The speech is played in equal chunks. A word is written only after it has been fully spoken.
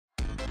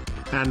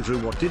Andrew,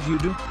 what did you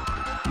do?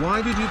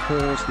 Why did you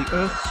pause the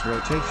Earth's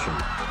rotation?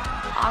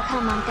 Oh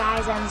come on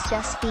guys, I was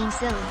just being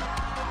silly.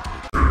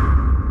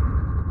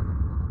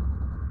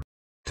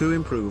 To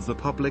improve the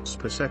public's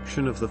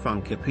perception of the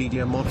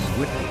Funkipedia mods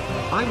wiki,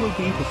 I will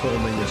be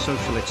performing a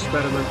social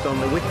experiment on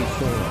the wiki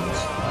forums.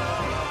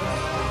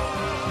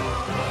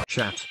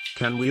 Chat,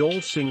 can we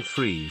all sing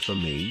free for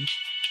me?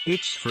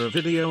 It's for a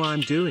video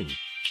I'm doing.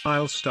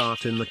 I'll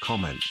start in the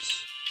comments.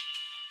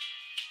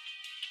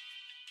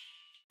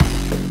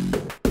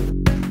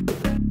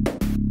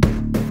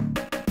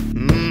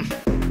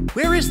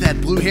 Where is that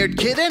blue-haired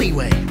kid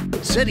anyway?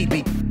 Said he'd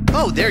be...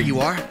 Oh, there you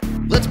are.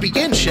 Let's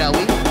begin, shall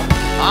we?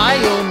 I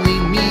only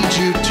need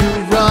you to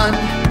run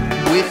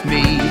with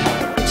me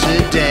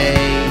today.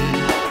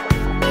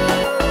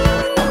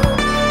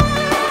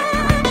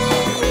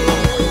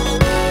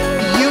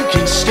 You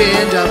can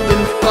stand up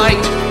and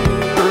fight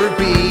or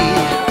be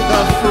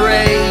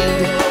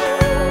afraid.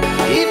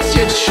 It's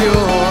your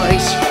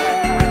choice.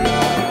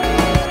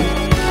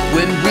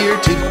 When we're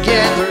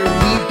together,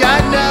 we've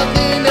got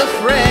nothing to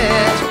fret.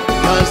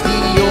 'Cause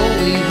the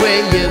only way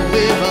you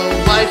live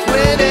a life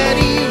with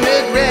any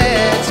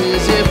regrets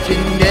is if you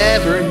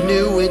never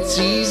knew it's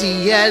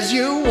easy as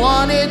you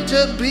want it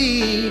to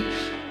be.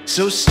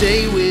 So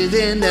stay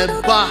within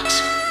that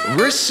box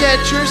or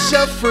set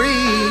yourself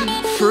free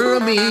for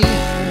me.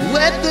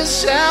 Let the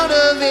sound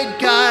of it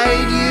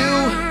guide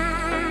you.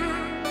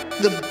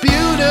 The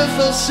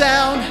beautiful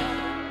sound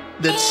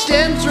that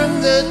stems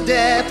from the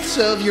depths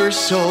of your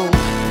soul.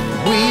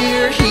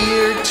 We're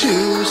here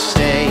to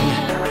stay.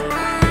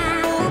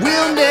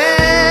 We'll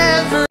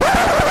never...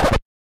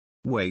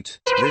 Wait,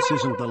 this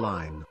isn't the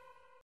line.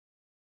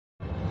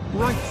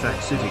 Right,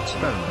 that's it.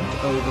 Experiment.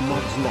 Oh, the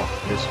mods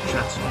locked this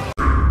chat.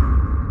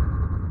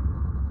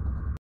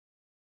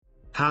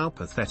 How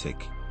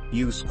pathetic.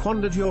 You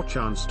squandered your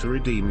chance to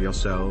redeem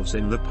yourselves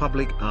in the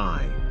public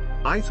eye.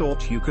 I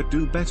thought you could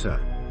do better.